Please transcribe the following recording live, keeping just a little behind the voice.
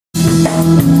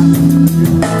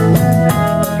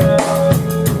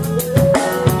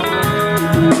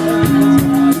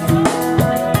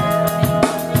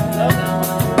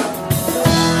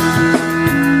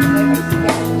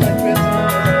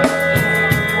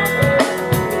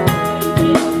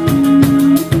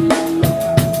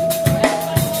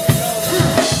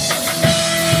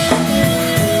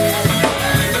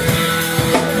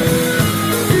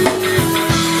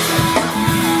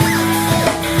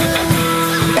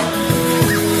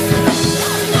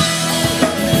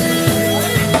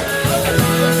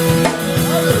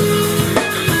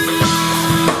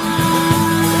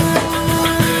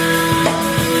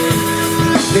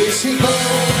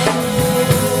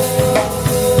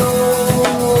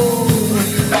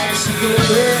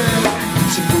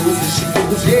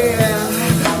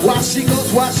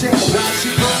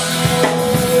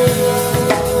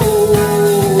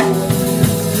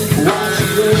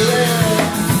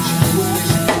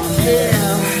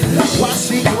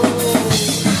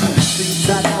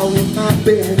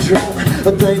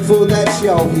I'm thankful that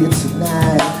you're here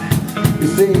tonight. Your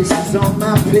face is on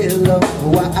my pillow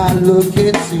while I look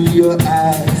into your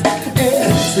eyes.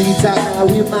 And sleep tight now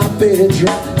in my bedroom,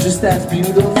 just as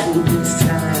beautiful this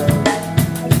time.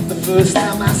 The first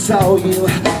time I saw you,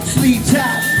 sleep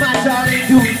tight, my darling,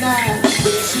 good night.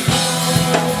 There she goes,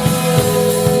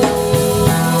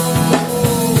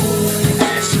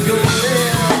 there she goes,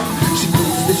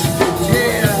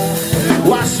 yeah.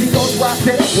 Why she goes, why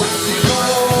she goes.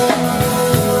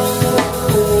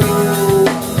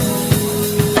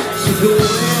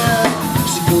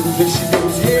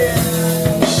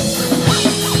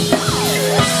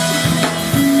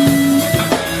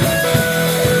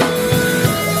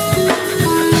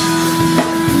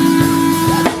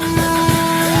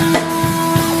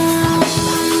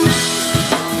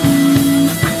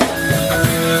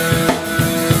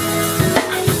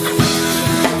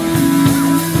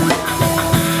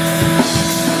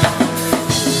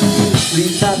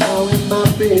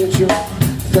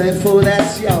 Thankful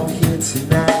that you're here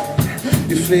tonight.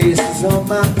 Your face is on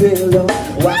my pillow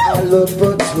while I look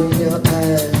between your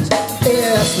eyes.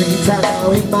 Yeah, sleep tight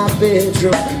now in my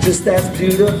bedroom, just as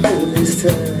beautiful this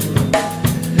time.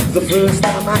 The first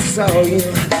time I saw you,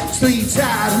 sleep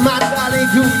tight, my darling,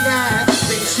 good night.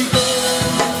 There she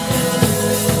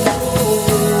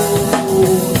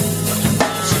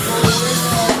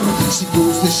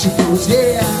goes, there she goes,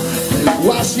 yeah.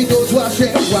 Why she goes, why she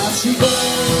goes.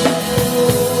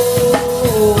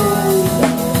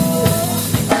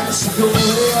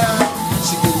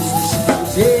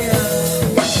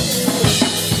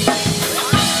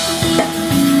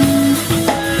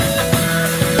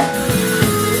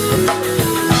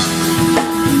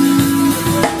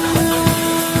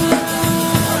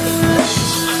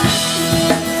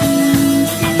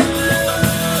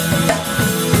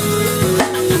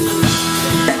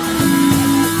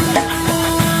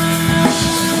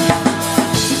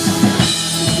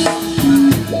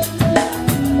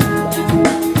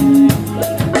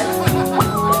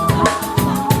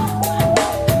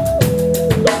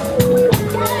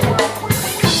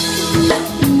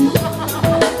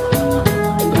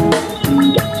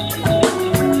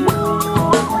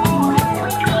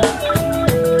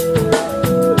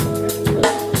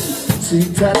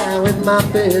 Sleep tight now in my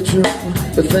bedroom,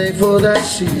 but thankful that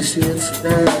she's here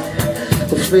tonight.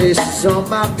 Her face is on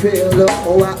my pillow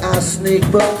while I sneak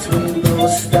between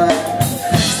those stars.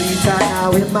 Sleep tight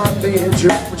now in my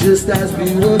bedroom, just as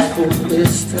beautiful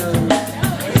this time.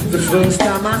 The first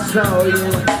time I saw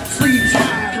you, sleep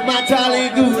tight, my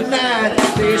darling, good night.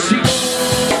 There she goes.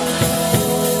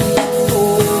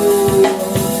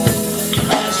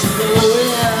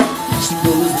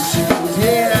 She goes,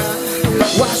 yeah.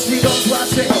 Why she goes, why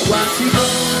she goes.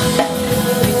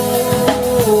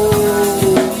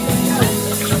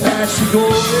 She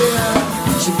goes,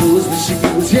 yeah. She goes,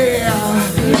 yeah.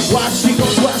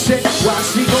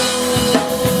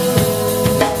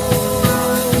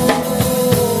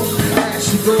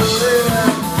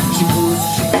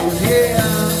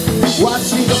 Why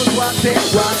she goes, why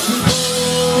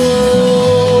she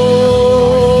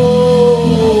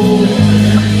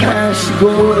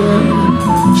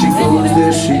goes. She goes,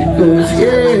 there she goes,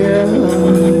 yeah.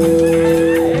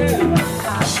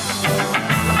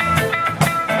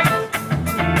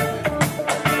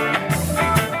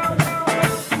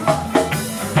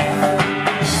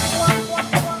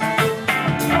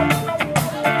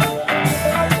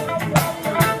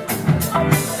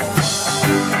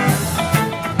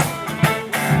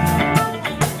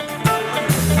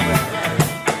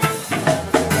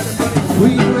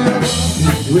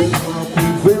 We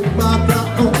will mark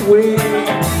our way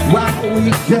while we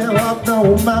can't walk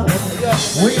no mountain.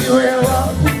 We will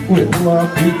walk, we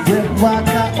can walk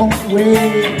our own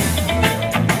way.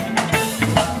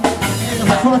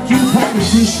 Fuck you,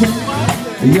 politician,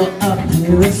 you're a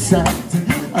parasite,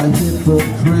 a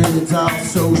hypocrite of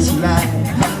social life.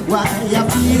 Why you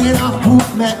feeding off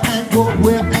movement and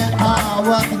goodwill and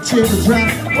hard-working children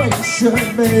when you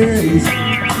should be?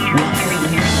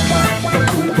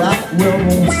 Why we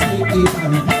won't see it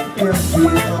in fear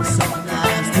of some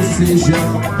nice decision? You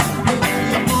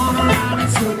want around and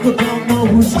circle, don't know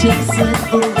who's chasing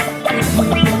who. If we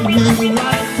may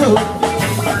right to.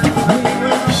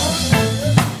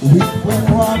 We will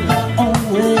walk our own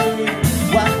way,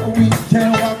 while we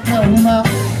can't walk no more.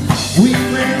 We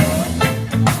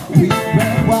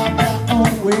will walk our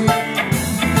own way.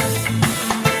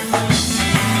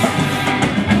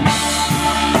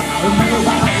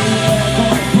 Nobody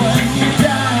gonna put you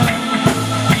down.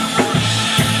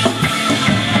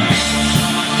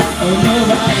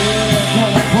 Nobody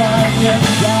gonna put you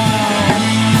down.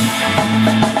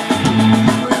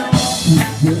 We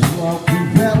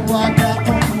will walk our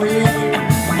own way.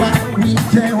 We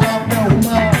can't walk no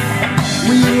more.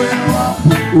 We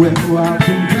will walk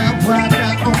and walk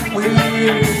our own way.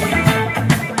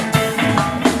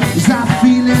 I'm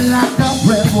feeling like a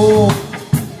rebel,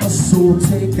 a soul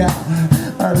taker,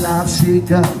 a life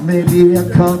shaker, maybe a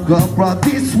conqueror.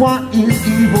 This one is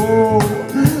evil,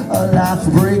 a life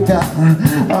breaker,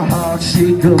 a heart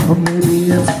shaker,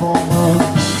 maybe it's former.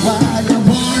 Why you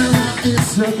wanna rock in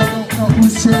circle, don't know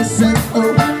who's chasing who.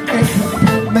 It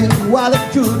could be while it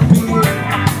could be.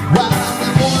 Why you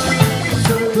wanna rock in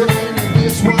circle, and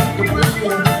this one could be.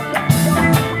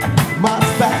 Much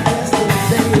back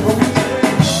yesterday,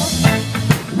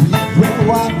 we will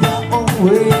walk our own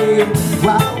way,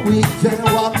 while we can't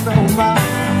walk no more.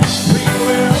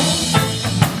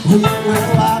 We will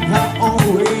walk our own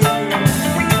way.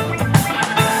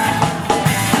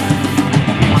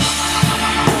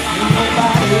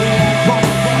 Nobody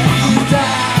gonna put you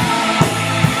down.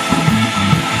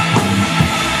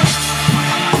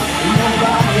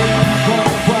 Nobody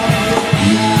gonna put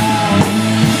you down.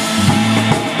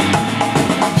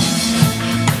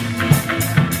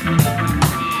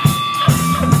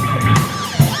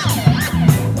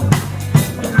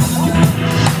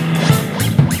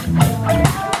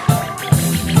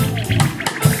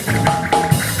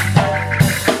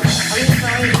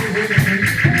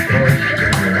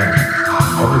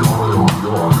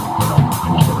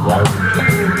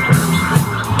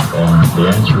 The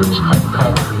answer is I'm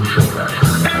probably sure.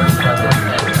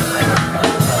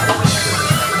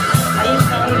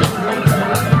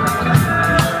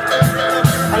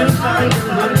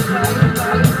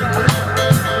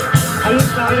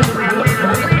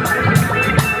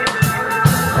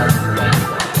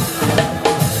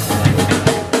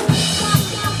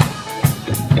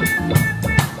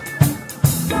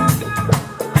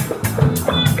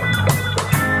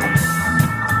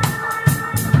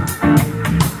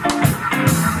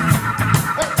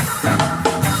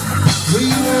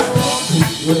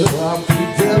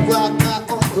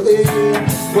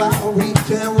 While we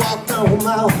can't walk no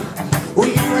more.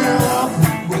 We will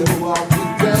walk,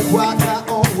 we can't walk our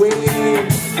own way.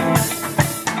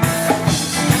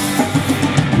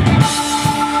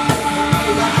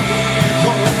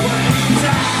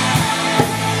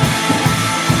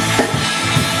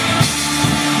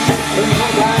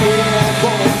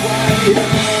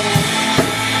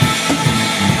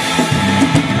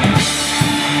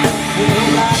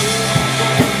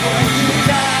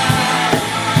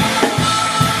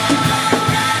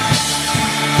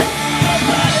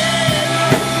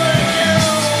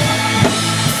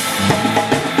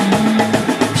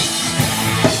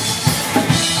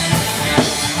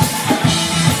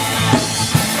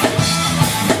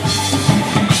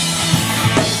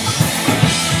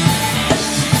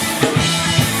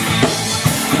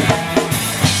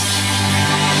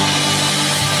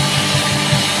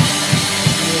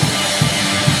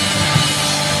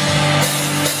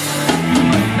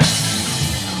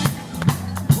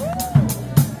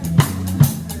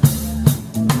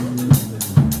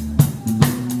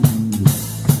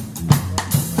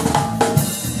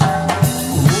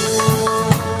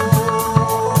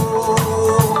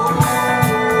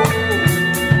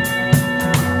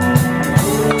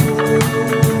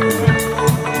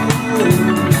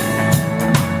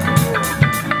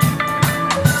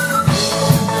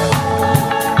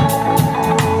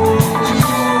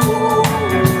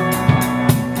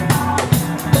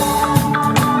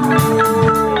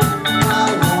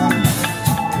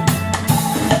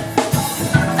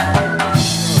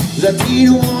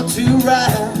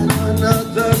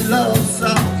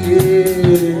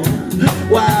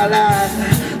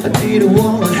 didn't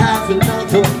want to have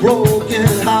another broken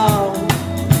heart,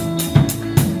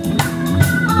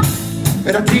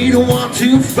 and I didn't want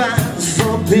to find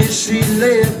something she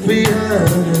left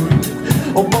behind.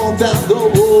 I'm on down the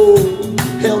road.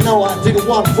 Hell no, I didn't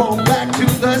want to fall back to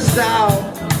the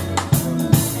south.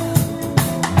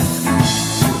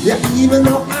 Yeah, even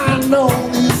though I know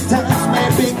these times may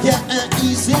be getting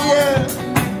easier,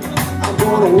 I'm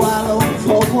gonna wallow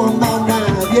for one more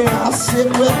night. Yeah, I'll sit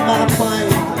with my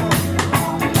mind.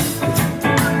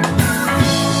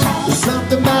 There's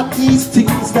something about these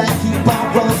tears that keep on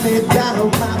running down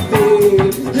my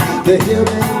face. They help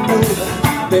me to know,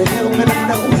 they help me to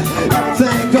know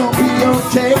everything gonna be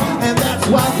okay, and that's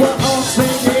why we're all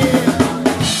singing.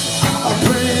 I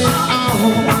pray on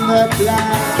the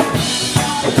cloud,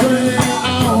 I pray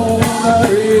on the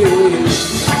rain.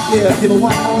 Yeah, give me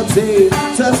one more day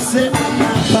to sit with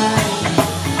my pain.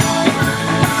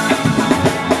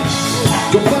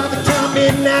 Don't bother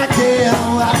coming again.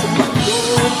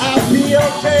 I'll be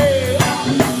okay.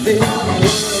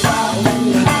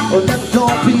 Oh, never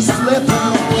gonna be slipping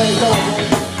away.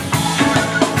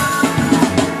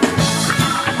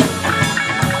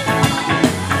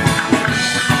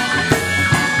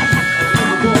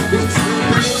 Never gonna be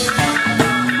slipping.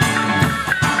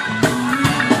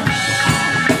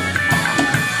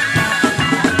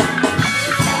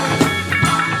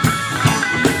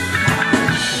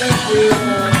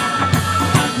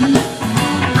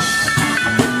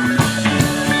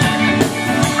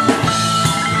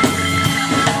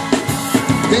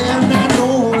 And I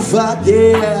don't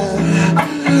forget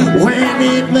when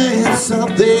it meant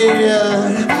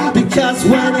something, because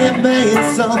when it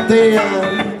meant something,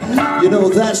 you know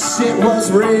that shit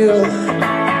was real.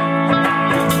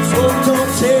 So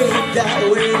don't take that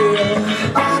way,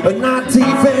 but not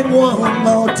even one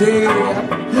more day.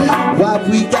 What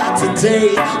we got today,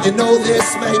 you know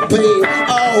this may be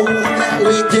all that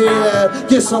we get.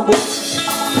 Get some more.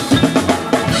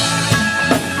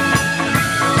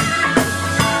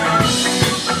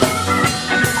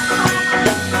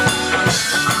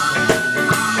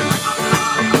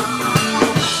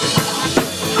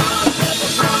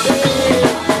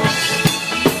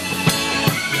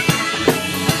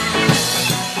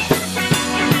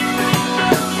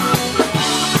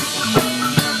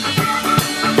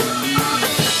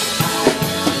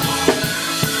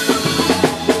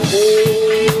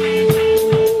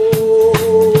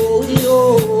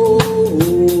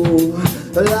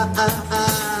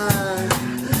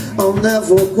 I'm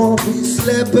never gonna be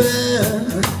slipping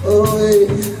away.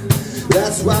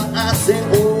 That's why I say,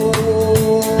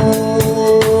 oh,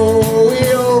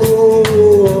 yo.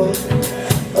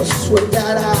 I swear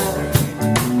that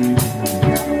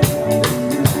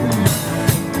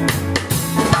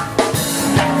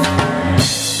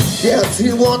yeah, I do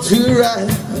want to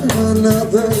write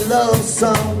another love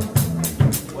song.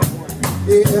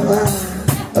 Yeah,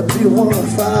 I do want to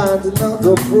find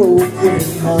another broken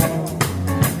heart,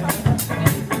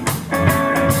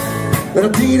 but I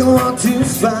didn't want to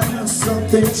find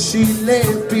something she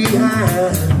left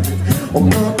behind. I'm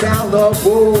not down the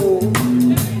road.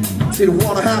 Didn't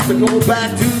want to have to go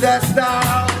back to that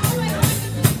start.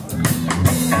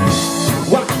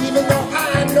 Well, even though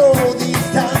I know these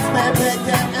times may make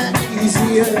it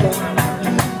easier,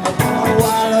 I'm gonna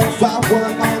wild if I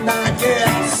one more night. Yeah,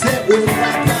 I'll sit with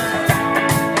that night.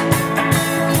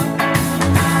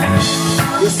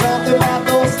 There's something about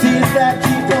those tears that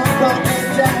keep on running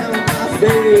down.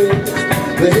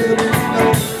 They help me to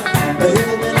know, they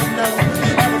help me to know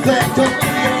everything gonna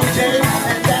be okay,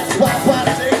 and that's why I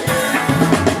say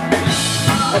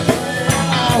I pray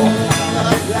on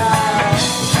the cloud,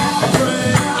 I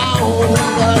pray on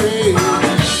the rain.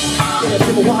 Yeah,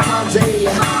 give me one more day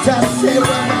to sit with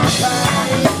my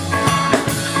pain.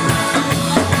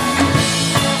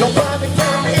 Don't bother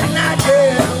coming out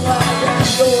here while I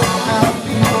know I'll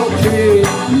be okay.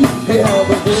 Yeah,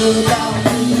 but good about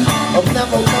me. I'm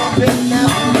never gonna be,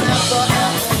 never, never,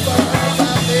 ever,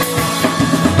 about me.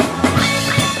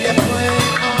 Yeah, pray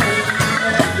on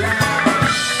the ground,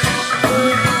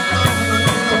 pray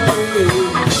on the way.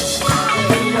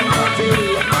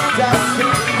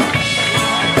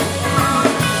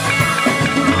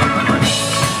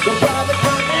 Don't bother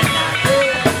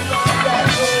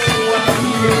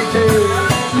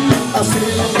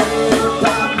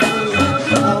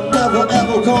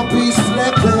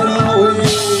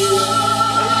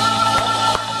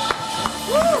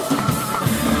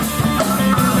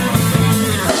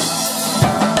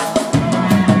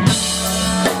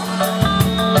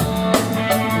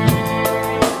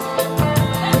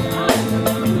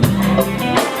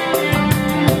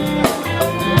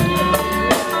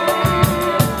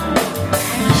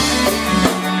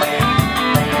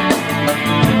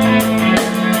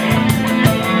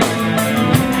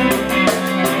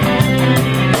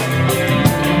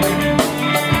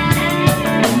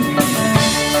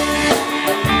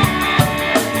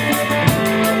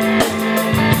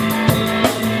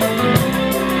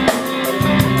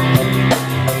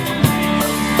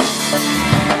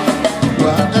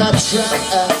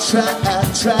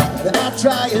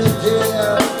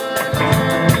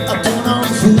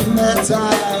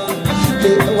time.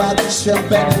 Little while the shell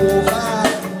back over.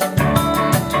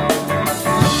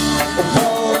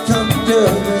 Walk under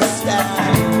the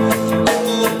sky.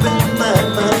 Open my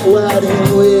mind wide and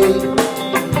wait.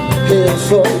 Here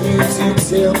for you to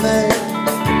tell me.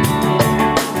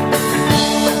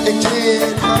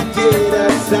 Can I get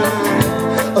outside?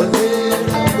 A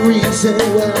little reason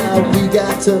why we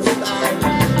got to fight.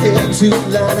 Here to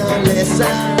learn our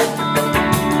lesson.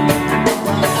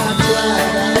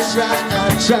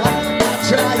 I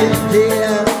try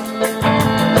again.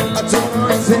 I don't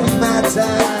always take my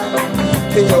time.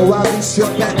 Here while we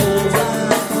shut back over.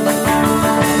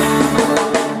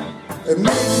 And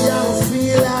maybe I don't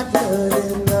feel like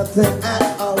learning nothing at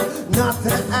all.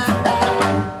 Nothing at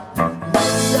all.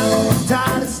 Maybe I'm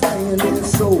tired of staying,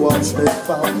 so watch me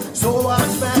fall. So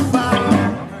watch me fall.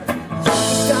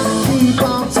 Just gotta keep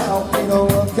on talking,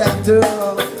 walk after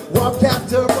all. Walk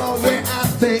after all, yeah, I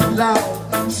think loud.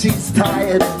 She's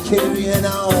tired of carrying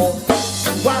on.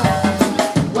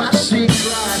 Why she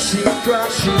cry, she cry,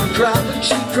 she cry,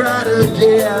 she cried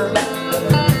again.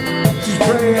 She's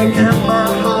breaking my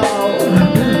heart.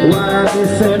 Why I'm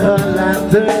missing her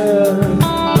laughter.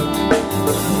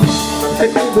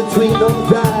 And in between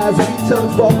those eyes, we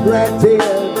just walk right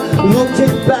there.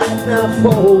 Looking back, now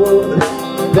forward.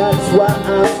 That's why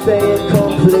I'm staying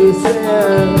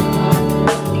complacent.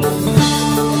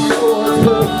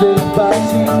 Perfect, but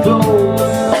she's close.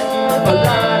 A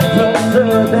lot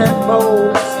closer than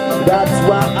most. That's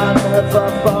why I never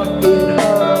forget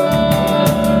her.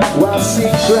 While she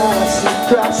cries, she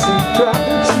cries, she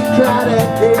cries, she cried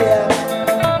again.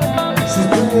 She's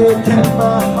breaking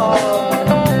my heart.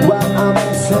 While I'm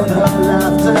missing her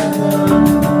laughter.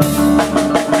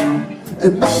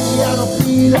 And maybe I don't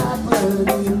feel like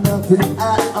learning nothing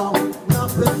at all.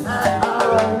 Nothing at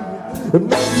all. And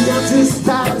maybe I'm just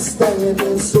tired of staying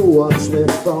in, so watch me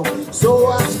fall, so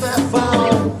watch me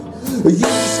fall. You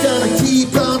just gotta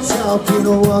keep on talking,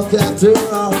 walk after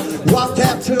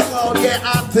all, yeah,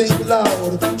 I think,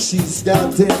 Lord, she's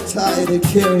goddamn tired of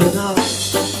carrying on.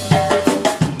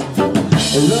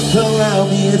 Look around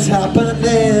me, it's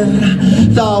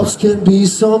happening. Thoughts can be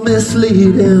so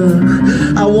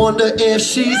misleading. I wonder if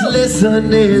she's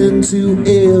listening to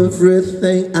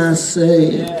everything I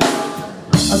say.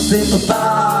 I think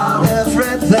about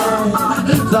everything.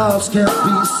 Thoughts can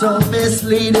be so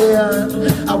misleading.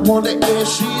 I wonder if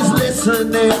she's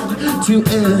listening to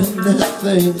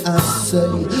anything I say.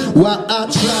 Well, I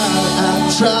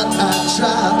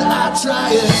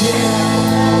try again.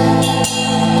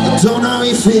 I don't know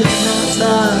if it's my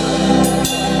time.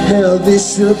 Hell,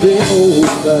 this should be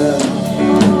over.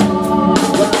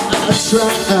 Well, I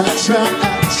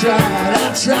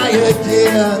try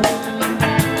again.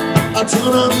 I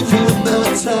don't know if it's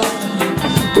my time.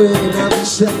 When I'm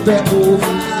shut back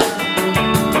over.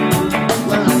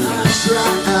 Well, I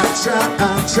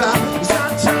try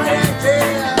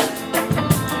again.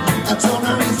 I don't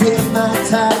know if it's my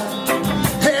time.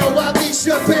 Hell, why this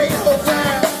should be over.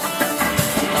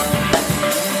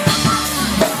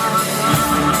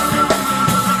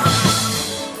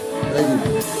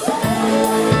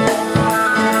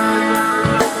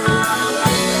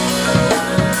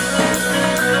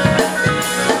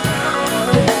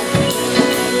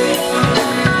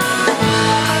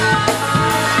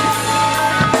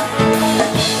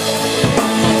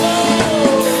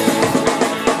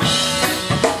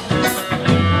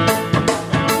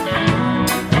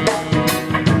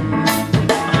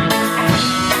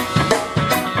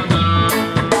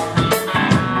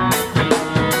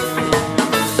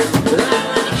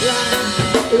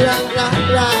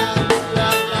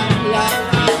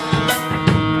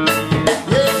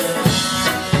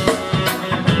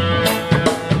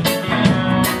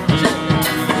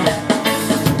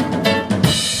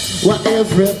 Well,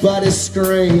 everybody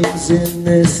screams in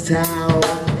this town.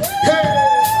 Hey!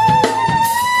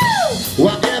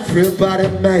 Well, everybody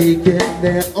making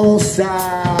their own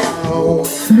sound.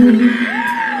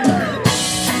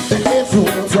 And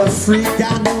everyone's a freak,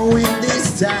 I know, in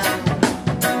this town.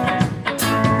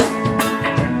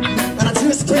 And I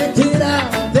just can't get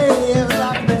out, they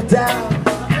lock me down.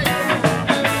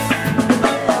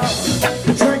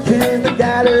 Drinking in the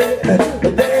gallery,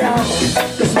 they are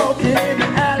smoking in the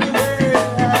alleyway.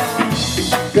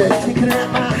 They're kicking at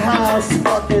my house,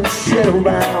 fucking shit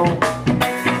around.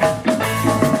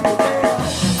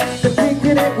 They're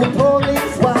kicking it with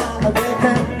police while they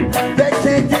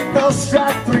can't get no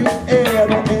strike 3 air.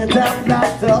 Don't end up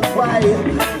locked up quiet,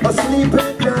 asleep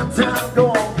in downtown. Go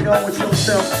on, you know, with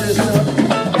yourself, sister.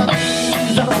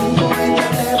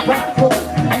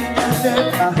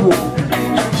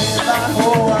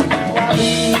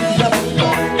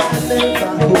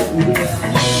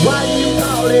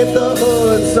 it the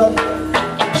hood, so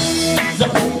the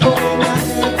people in the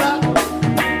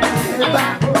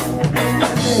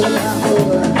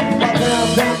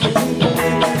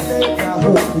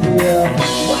neighborhood, yeah.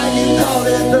 Why you call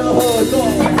it the hood? Go on.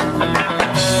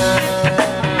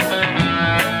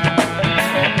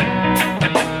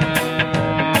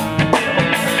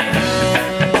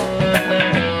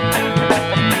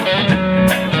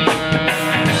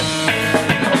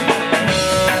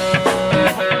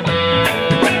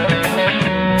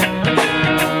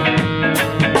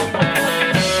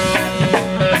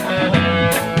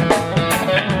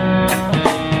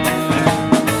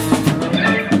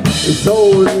 This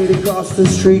old lady across the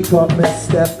street caught me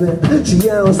stepping. She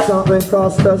yelled something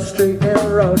across the street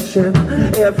and rushing.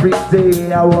 Every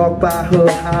day I walk by her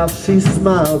house, she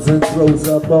smiles and throws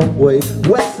up a wave.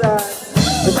 West side,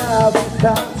 and I'll be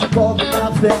cops, both the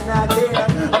cops that not there.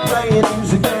 I'm playing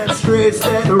music and straight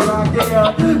stand to rock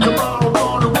there. Tomorrow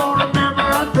morning won't remember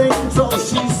a thing, so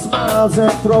she smiles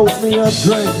and throws me a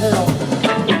drink. Hell,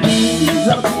 these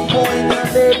are people in the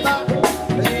neighborhood.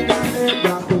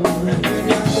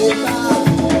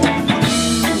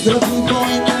 The people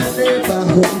in the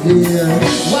neighborhood here.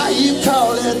 Why you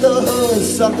call it the hood?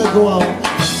 Something go on.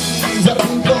 The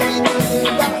people in the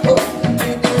neighborhood,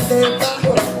 in the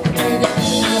neighborhood, in the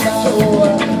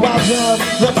neighborhood. Why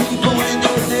the people in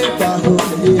the neighborhood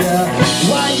here?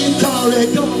 Why you call it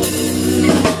the hood?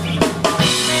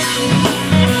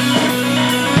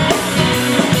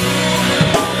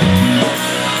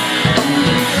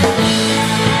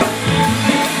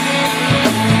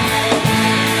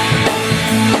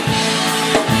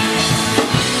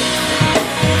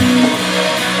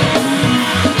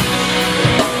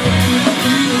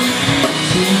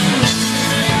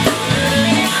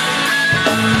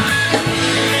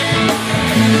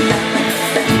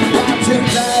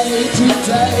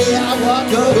 Today I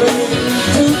walk away.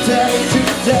 Today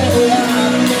I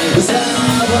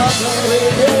walk away.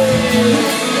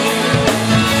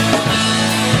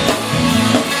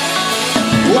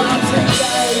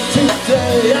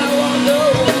 Today I walk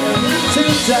away.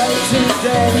 Today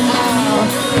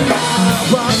I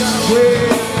walk away.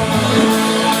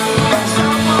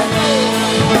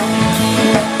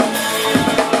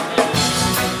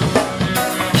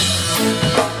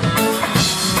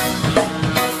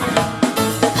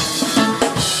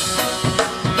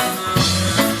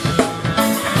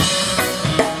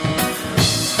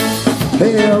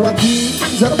 There are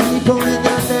these are people in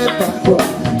the neighborhood,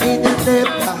 in the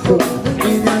neighborhood,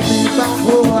 in the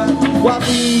neighborhood. What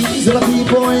these are the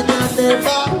people in the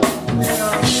neighborhood?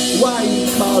 Why you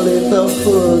call it the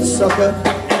hood, sucker?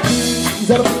 These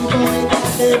are the people in the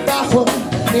neighborhood,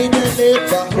 in the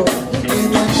neighborhood, in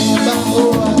the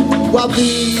neighborhood. What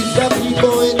these are the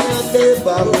people in the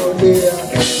neighborhood here?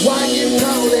 Why you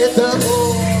call it the hood?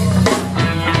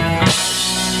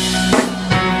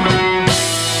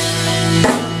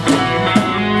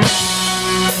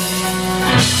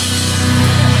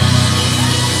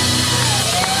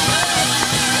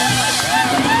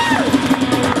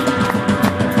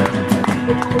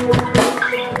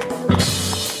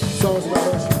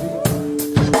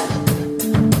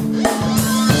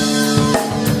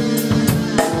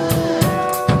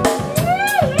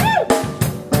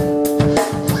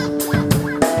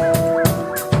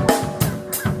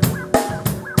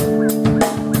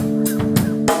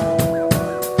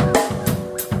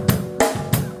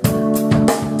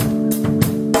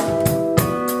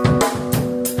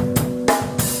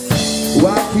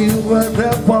 While you were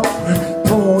the one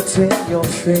pointing your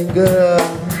finger,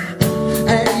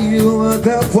 and you were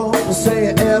the one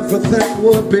saying everything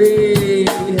would be,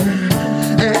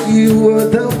 and you were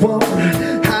the one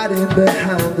hiding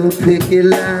behind the picket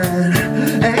line,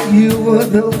 and you were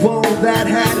the one that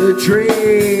had a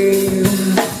dream.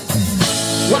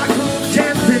 Why couldn't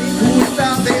you think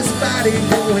without this body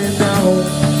going on?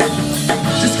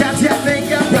 Just 'cause you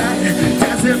think I'm right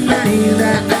doesn't mean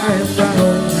that I'm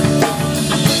wrong.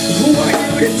 Who are you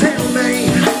to tell me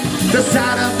the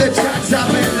side of the tracks I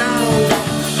belong?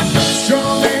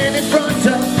 Strong man in front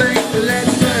of me,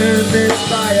 let's turn this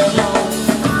fire on.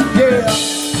 Yeah.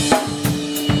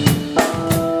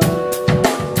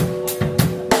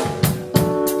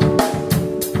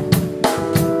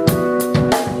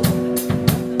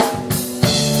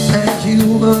 And you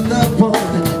were the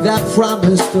one that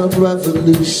promised a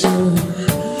revolution,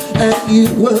 and you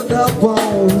were the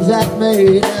one that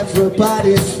made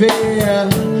everybody's fear.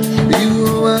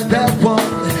 You were the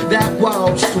one that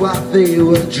watched while they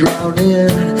were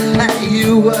drowning, and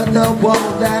you were the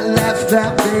one that left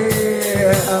them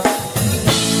there.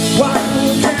 Why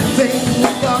would you think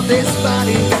with all this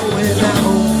body going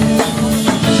on?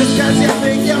 Just 'cause you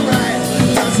think you're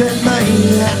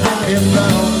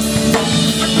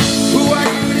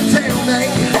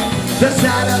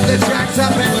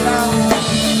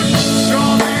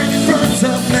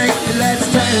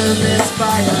turn this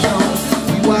fire on.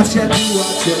 You watch and do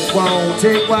what you want,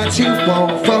 take what you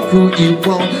want, fuck who you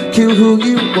want, kill who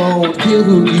you want, kill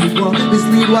who you want,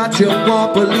 mislead what you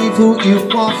want, believe who you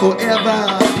want forever.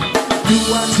 Do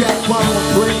what you want,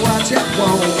 bring what you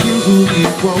want, kill who you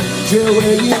want, chill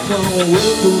where you want,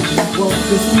 work who you want,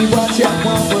 mislead what you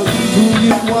want, believe who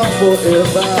you want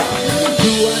forever. Do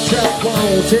what you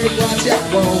want, take what you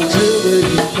want, chill where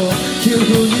you want, kill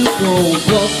who you want,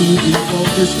 fuck who you want,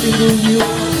 mislead who you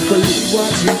want, believe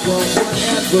what you want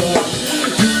forever.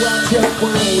 Do what you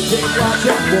want, take what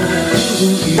you want, kill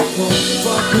who you want,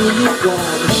 fuck who you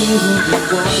want, kill who you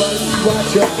want, believe what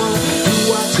you want, do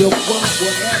what you want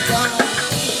forever.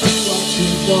 Do what you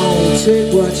want, take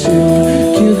what you,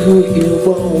 kill who you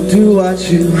want, do what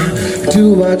you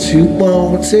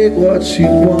want, take what you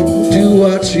want, do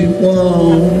what you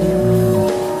want.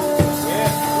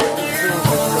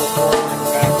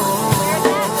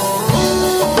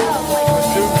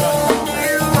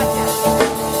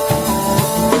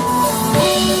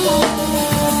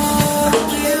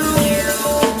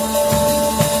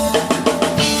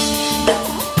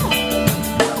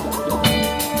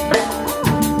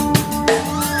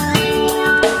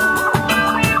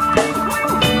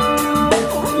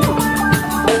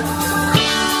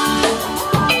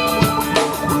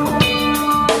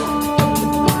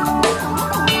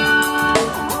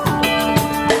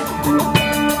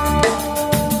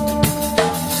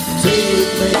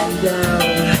 Take me down,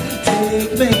 break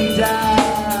me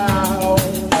down,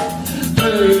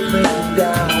 break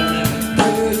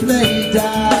me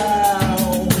down,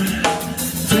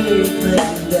 take me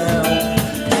down,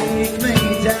 take me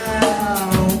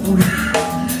down,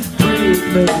 break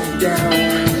me down,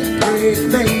 break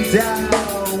me down.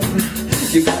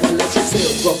 You gotta let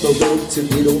yourself off the road to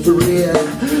get over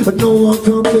it. But no one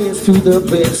compares to the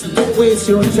best. Don't waste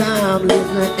your time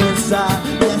living inside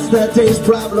yesterday's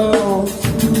problems.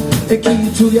 The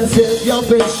key to yourself, your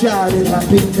best shot at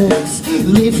happiness.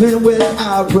 Living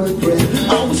without regret.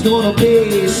 Always gonna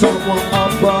be someone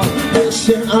above,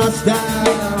 pushing us down.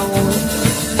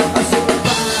 I said if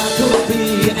I could be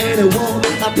anyone,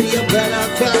 I'd be a better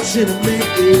version of me.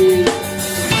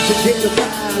 Forget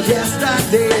about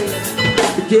yesterday,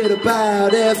 forget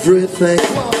about everything.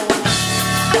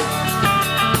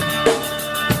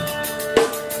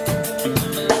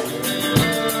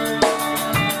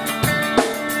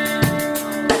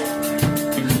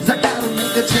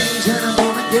 Change and I'm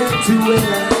gonna get to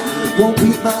it. Won't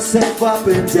beat myself up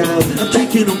and down. I'm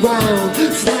kicking around,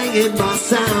 slanging my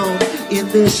sound in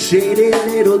this shady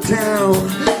little town.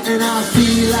 And I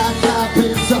feel like I've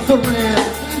been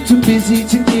suffering, too busy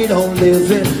to get on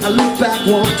living. I look back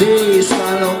one day,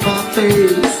 smile on my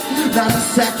face, not a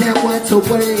second went to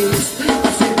waste. I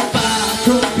said if I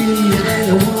could be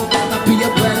anyone, I'd be a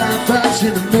better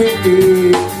version of me.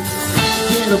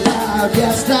 Forget about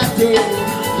yesterday,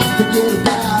 forget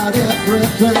about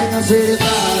everything. I said if I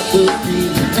could be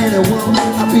anyone,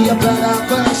 I'd be a better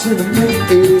version of me.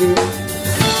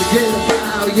 Forget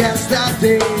about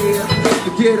yesterday,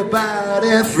 forget about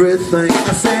everything.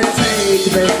 I said take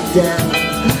me down,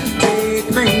 take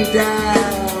me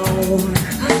down.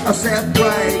 I said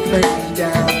break me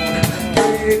down,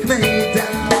 break me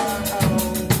down.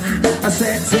 I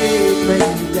said take me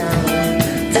down,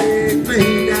 take me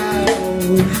down.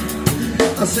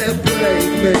 I said break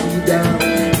me down.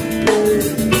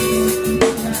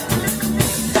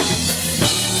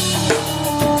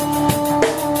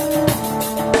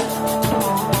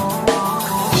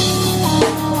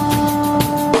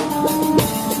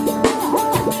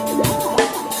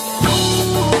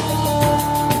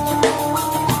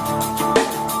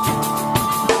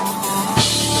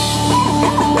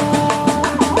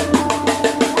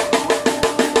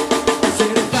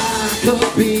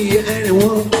 Could be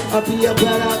anyone, I'll be a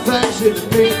better version of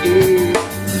me.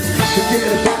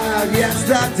 Forget about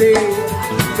yesterday,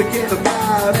 forget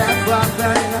about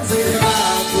everything. I said if I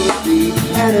could be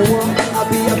anyone, I'll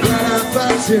be a better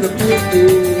version of me.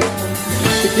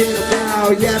 Forget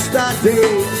about yesterday,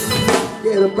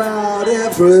 forget about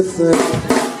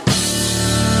everything.